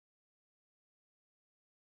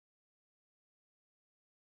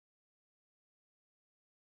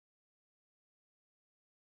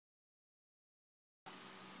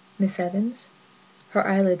Miss Evans? Her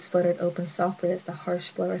eyelids fluttered open softly as the harsh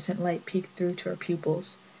fluorescent light peeked through to her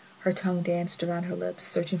pupils. Her tongue danced around her lips,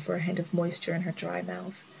 searching for a hint of moisture in her dry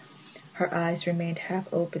mouth. Her eyes remained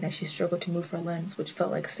half open as she struggled to move her limbs, which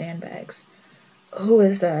felt like sandbags. "Who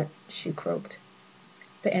is that?" she croaked.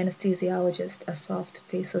 "The anesthesiologist," a soft,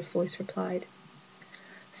 faceless voice replied.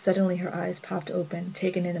 Suddenly her eyes popped open,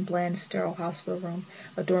 taken in a bland, sterile hospital room,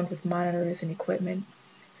 adorned with monitors and equipment.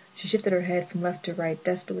 She shifted her head from left to right,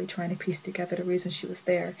 desperately trying to piece together the reason she was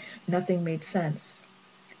there. Nothing made sense.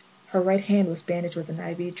 Her right hand was bandaged with an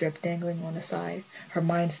IV drip dangling on the side, her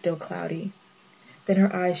mind still cloudy. Then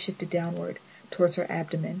her eyes shifted downward, towards her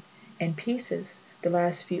abdomen. In pieces, the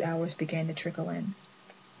last few hours began to trickle in.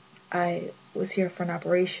 "I was here for an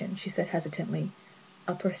operation," she said hesitantly.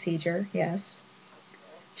 "A procedure, yes."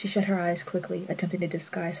 She shut her eyes quickly, attempting to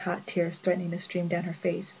disguise hot tears threatening to stream down her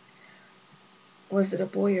face. "Was it a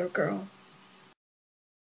boy or a girl?"